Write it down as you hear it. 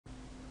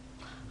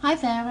Hi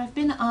there, I've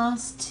been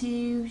asked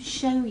to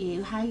show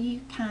you how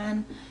you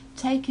can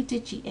take a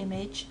Digi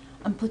image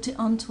and put it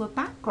onto a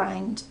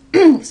background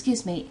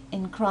excuse me,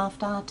 in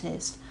Craft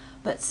Artist,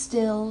 but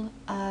still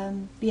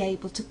be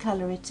able to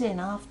colour it in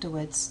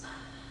afterwards.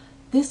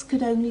 This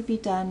could only be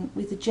done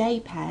with a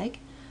JPEG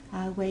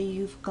where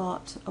you've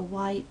got a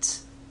white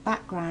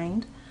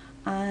background,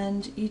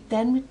 and you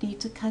then would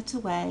need to cut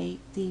away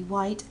the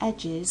white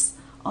edges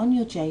on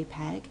your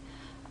JPEG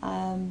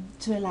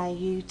to allow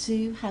you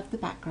to have the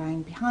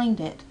background behind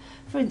it.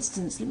 For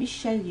instance, let me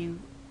show you,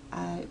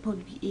 it'll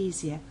probably be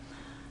easier.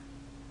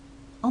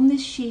 On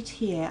this sheet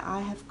here I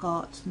have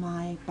got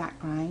my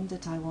background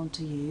that I want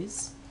to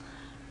use,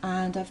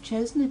 and I've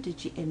chosen a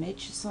Digi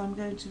image, so I'm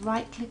going to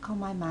right click on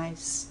my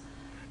mouse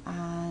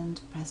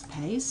and press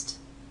paste,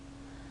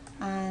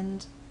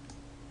 and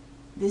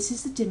this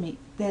is the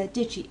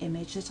Digi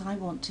image that I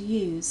want to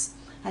use.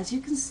 As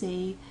you can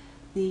see,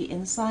 the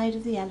inside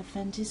of the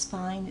elephant is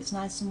fine, it's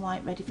nice and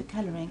white, ready for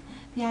colouring.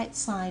 The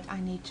outside I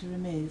need to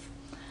remove.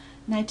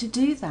 Now to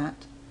do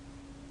that,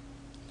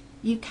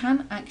 you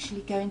can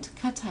actually go into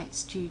Cutout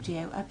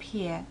Studio up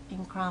here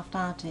in Craft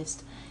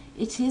Artist.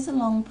 It is a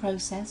long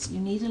process, you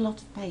need a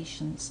lot of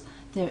patience.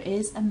 There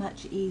is a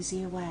much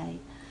easier way.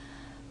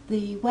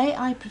 The way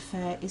I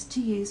prefer is to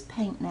use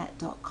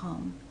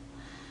Paint.mp4.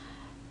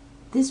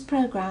 This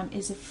program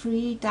is a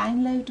free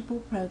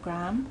downloadable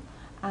program,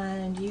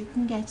 and you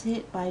can get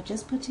it by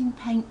just putting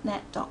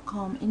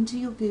paintnet.com into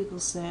your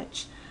Google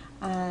search,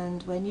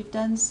 and when you've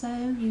done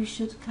so you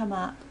should come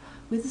up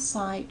with the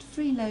site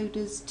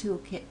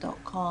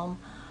freeloaderstoolkit.com,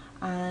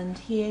 and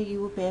here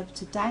you will be able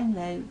to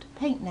download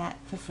PaintNet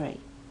for free.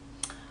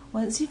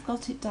 Once you've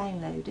got it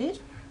downloaded,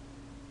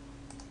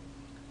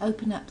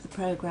 open up the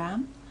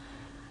program.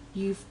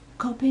 You've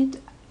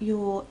copied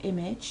your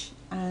image,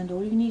 and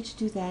all you need to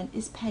do then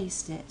is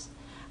paste it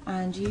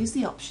and use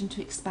the option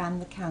to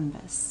expand the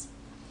canvas.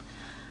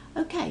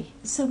 Okay,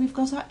 so we've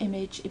got our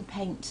image in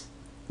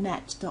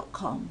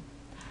paintnet.com.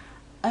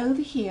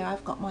 Over here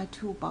I've got my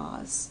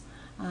toolbars.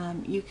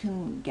 You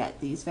can get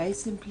these very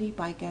simply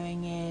by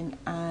going in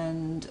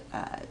and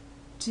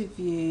to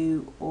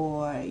view,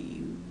 or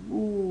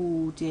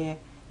oh dear,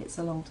 it's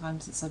a long time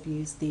since I've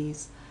used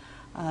these.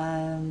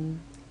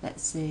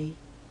 Let's see.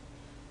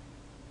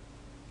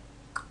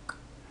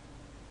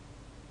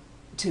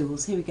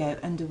 Tools, here we go,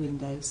 under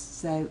Windows,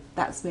 so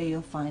that's where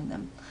you'll find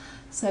them.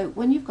 So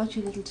when you've got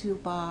your little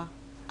toolbar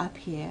up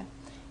here,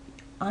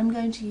 I'm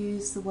going to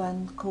use the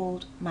one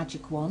called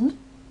Magic Wand,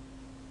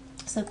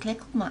 so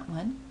click on that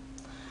one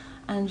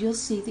and you'll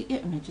see that your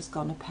image has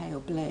gone a pale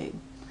blue.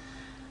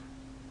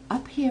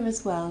 Up here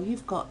as well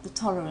you've got the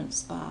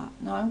tolerance bar.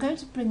 Now I'm going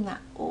to bring that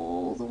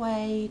all the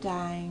way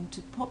down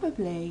to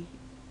probably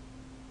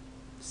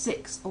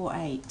 6 or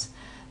 8.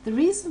 The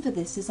reason for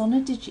this is on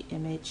a Digi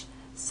image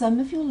some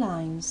of your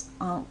lines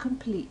aren't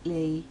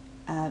completely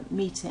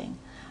meeting,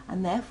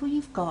 and therefore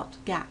you've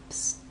got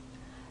gaps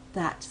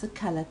that the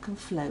colour can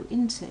flow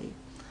into.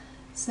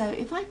 So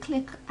if I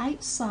click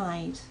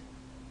outside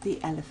the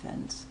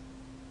elephant,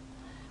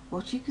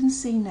 what you can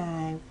see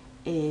now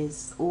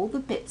is all the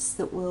bits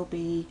that will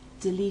be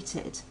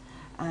deleted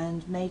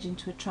and made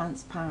into a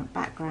transparent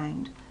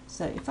background.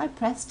 So if I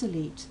press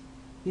delete,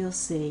 you'll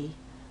see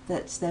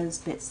that those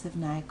bits have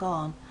now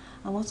gone,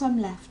 and what I'm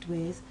left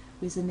with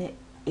is a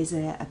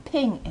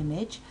ping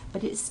image,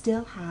 but it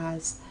still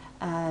has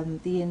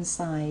the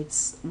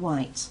insides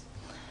white.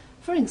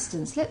 For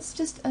instance, let's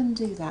just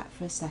undo that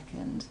for a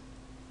second.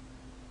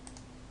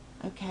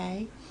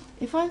 Okay,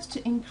 if I was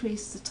to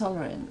increase the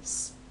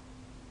tolerance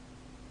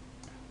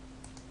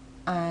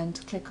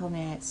and click on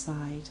the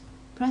outside,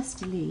 press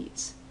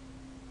delete,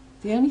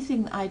 the only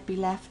thing that I'd be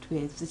left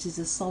with that is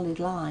a solid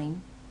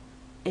line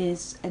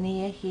is an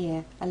ear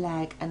here, a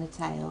leg and a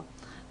tail.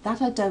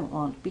 That I don't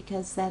want,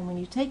 because then when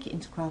you take it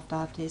into Craft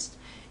Artist,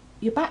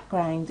 your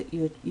background that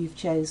you've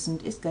chosen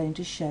is going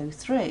to show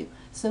through.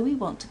 So we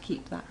want to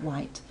keep that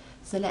white.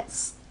 So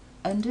let's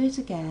undo it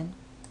again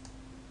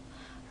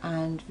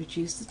and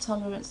reduce the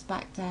tolerance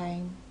back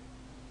down.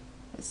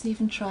 Let's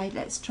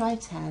try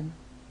 10.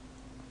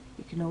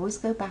 You can always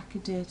go back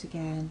and do it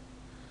again.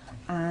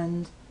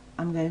 And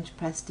I'm going to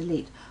press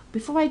delete.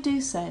 Before I do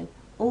so,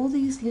 all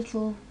these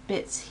little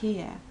bits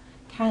here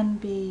can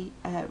be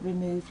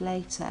removed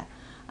later.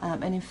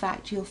 And in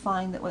fact you'll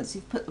find that once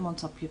you've put them on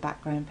top of your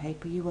background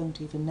paper you won't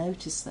even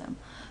notice them.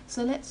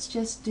 So let's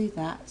just do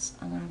that,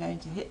 and I'm going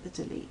to hit the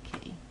delete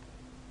key.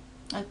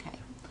 Okay,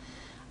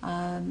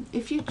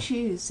 if you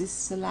choose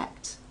this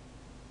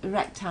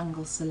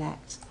rectangle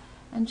select,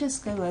 and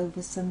just go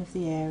over some of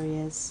the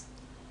areas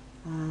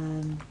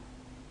in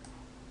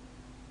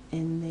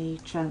the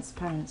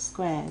transparent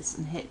squares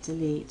and hit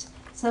delete,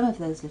 some of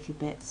those little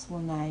bits will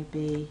now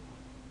be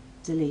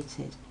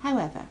deleted.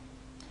 However,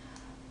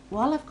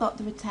 while I've got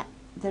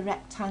the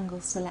rectangle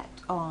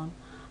select on,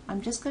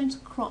 I'm just going to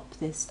crop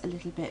this a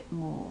little bit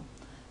more.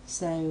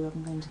 So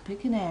I'm going to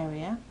pick an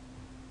area,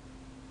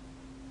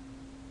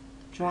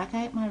 drag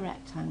out my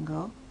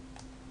rectangle.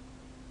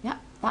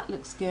 Yep, that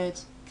looks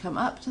good. come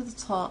up to the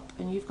top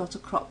and you've got a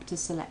crop to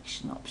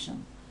selection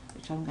option,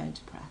 which I'm going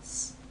to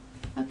press.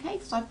 Okay,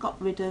 so I've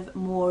got rid of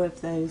more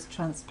of those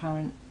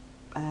transparent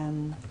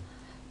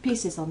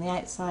pieces on the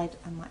outside,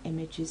 and my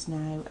image is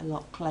now a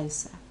lot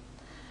closer.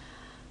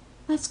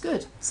 That's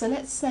good. So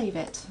let's save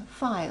it.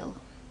 File,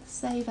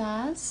 save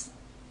as,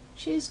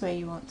 choose where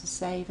you want to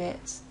save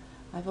it.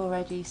 I've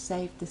already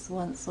saved this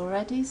once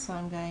already, so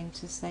I'm going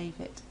to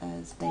save it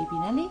as Baby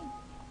Nelly.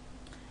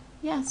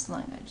 Yes, and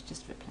I'm going to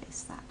just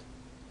replace that.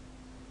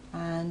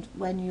 And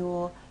when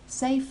your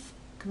Save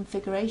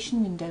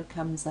Configuration window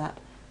comes up,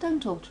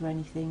 don't alter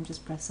anything,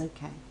 just press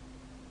OK.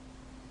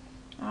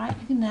 Alright,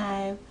 you can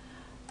now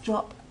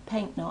drop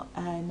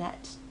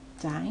Paint.net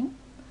down.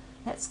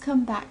 Let's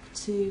come back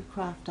to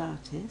Craft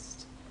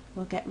Artist.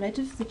 We'll get rid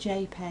of the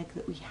JPEG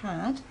that we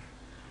had,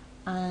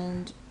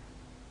 and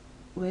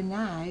we're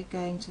now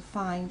going to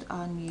find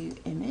our new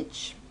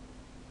image,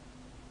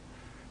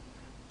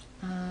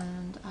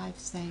 and I've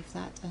saved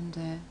that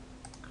under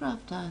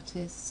Craft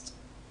Artist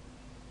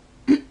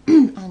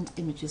and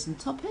Images and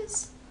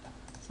Toppers.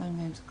 So I'm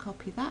going to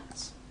copy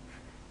that,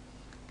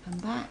 come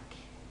back,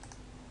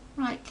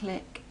 right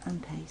click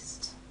and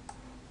paste.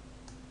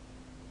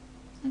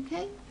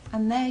 Okay,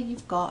 and there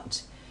you've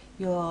got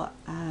your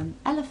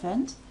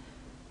elephant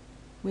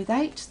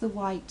without the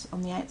white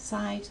on the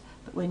outside,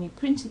 but when you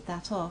printed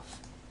that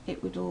off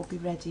it would all be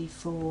ready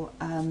for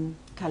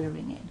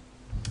colouring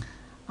in.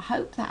 I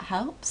hope that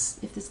helps.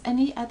 If there's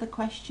any other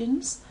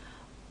questions,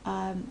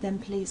 then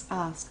please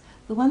ask.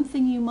 The one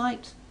thing you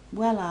might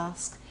well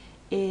ask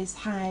is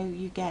how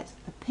you get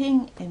a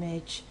ping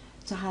image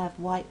to have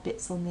white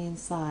bits on the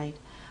inside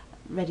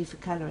ready for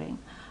colouring.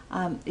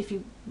 If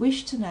you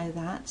wish to know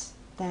that,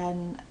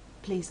 then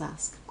please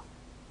ask.